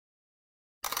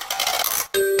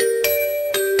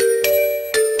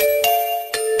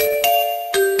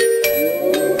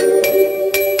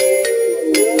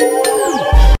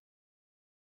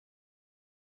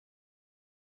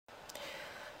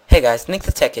Hey guys,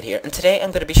 NickTheTechKid here, and today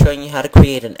I'm going to be showing you how to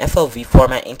create an FLV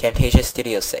format in Camtasia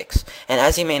Studio 6. And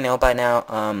as you may know by now,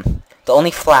 the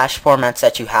only Flash formats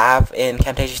that you have in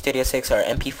Camtasia Studio 6 are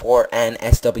MP4 and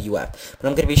SWF. But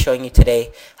I'm going to be showing you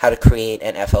today how to create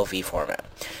an FLV format.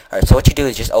 Alright, so what you do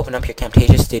is just open up your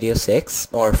Camtasia Studio 6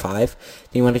 or 5.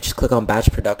 Then you want to just click on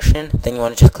Batch Production. Then you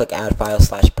want to just click Add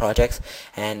File/Projects.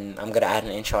 And I'm going to add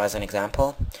an intro as an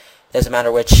example. Doesn't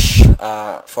matter which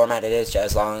format it is,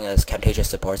 as long as Camtasia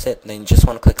supports it. Then you just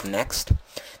want to click Next.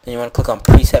 Then you want to click on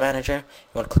Preset Manager.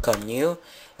 You want to click on New.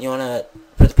 You want to,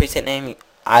 for the preset name,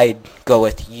 I'd go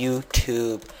with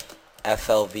YouTube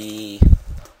FLV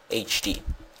HD.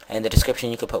 And the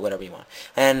description, you can put whatever you want.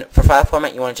 And for file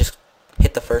format, you want to just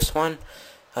hit the first one.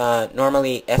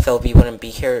 Normally, FLV wouldn't be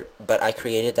here, but I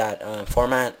created that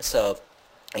format, so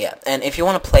yeah. And if you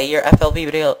want to play your FLV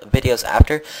videos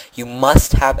after, you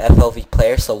must have FLV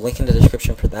player, so link in the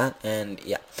description for that. And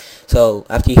yeah, so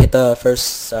after you hit the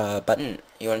first button,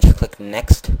 you want to just click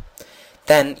Next.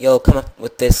 Then you'll come up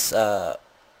with this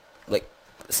like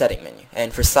setting menu.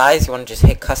 And for size, you want to just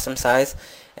hit Custom Size.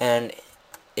 And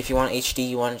if you want HD,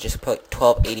 you want to just put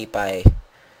 1280 by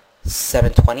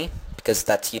 720. Because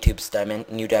that's YouTube's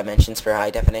new dimensions for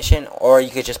high definition. Or you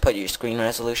could just put your screen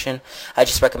resolution. I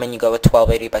just recommend you go with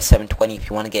 1280 by 720 if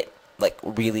you want to get like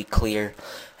really clear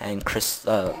and crisp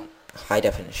high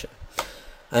definition.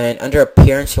 And under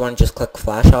appearance, you want to just click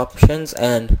flash options,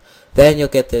 and then you'll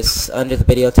get this under the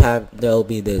video tab. There will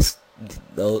be these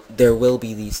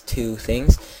two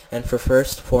things. And for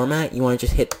first format, you want to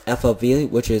just hit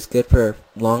FLV, which is good for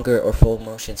longer or full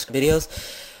motion videos.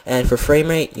 And for frame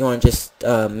rate, you want to just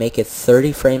make it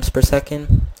 30 frames per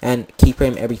second and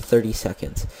keyframe every 30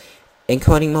 seconds.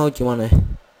 Encoding mode, you want to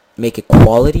make it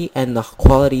quality, and the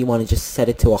quality you want to just set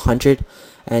it to 100.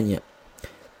 And yeah,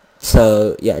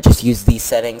 so yeah, just use these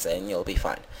settings and you'll be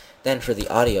fine. Then for the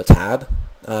audio tab,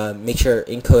 make sure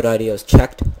encode audio is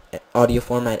checked. Audio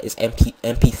format is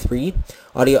MP3.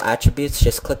 Audio attributes,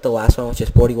 just click the last one, which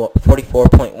is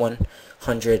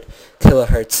 44.100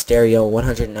 kilohertz stereo,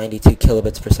 192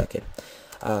 kilobits per second.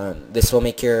 This will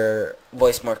make your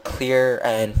voice more clear,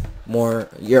 and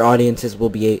your audiences will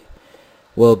be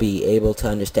able to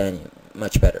understand you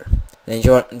much better. Then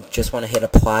you just want to hit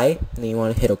apply, and then you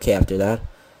want to hit OK after that.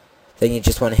 Then you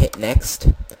just want to hit next,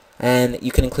 and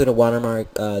you can include a watermark.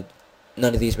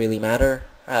 None of these really matter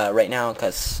right now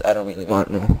because I don't really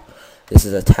want them. This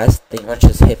is a test. Then you want to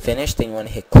just hit finish. Then you want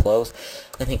to hit close.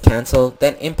 Then hit cancel.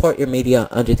 Then import your media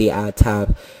under the add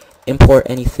tab. Import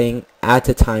anything. Add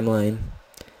to timeline.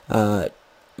 Go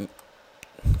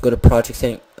to project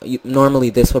setting. Normally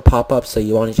this would pop up, so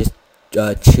you want to just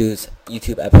choose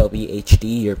YouTube FLV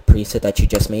HD, your preset that you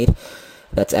just made.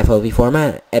 That's FLV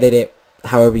format. Edit it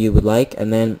however you would like,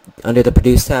 and then under the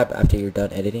produce tab, after you're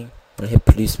done editing, you want to hit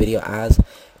produce video as.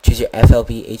 Choose your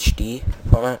FLV HD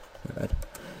format. My bad.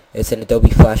 It's an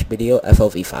Adobe Flash Video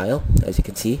FLV file, as you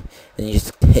can see. Then you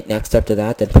just hit next after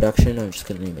that. Then production. I'm just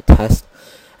gonna name it test.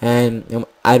 And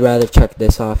I'd rather check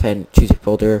this off and choose your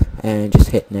folder and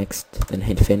just hit next, then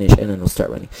hit finish, and then it'll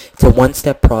start running. It's a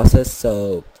one-step process,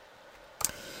 so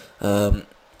it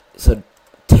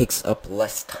takes up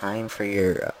less time for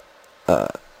your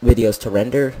videos to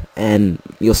render, and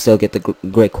you'll still get the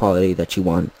great quality that you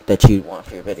want for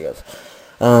your videos.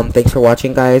 Thanks for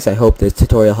watching, guys. I hope this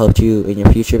tutorial helped you in your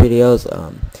future videos.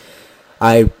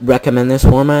 I recommend this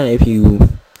format if you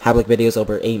have like videos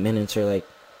over 8 minutes, or like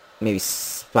maybe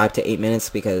 5 to 8 minutes,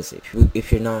 because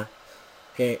if you're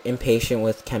impatient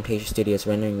with Camtasia Studio's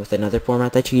rendering with another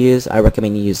format that you use, I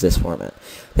recommend you use this format.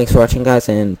 Thanks for watching, guys,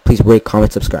 and please rate,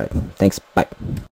 comment, subscribe. Thanks. Bye.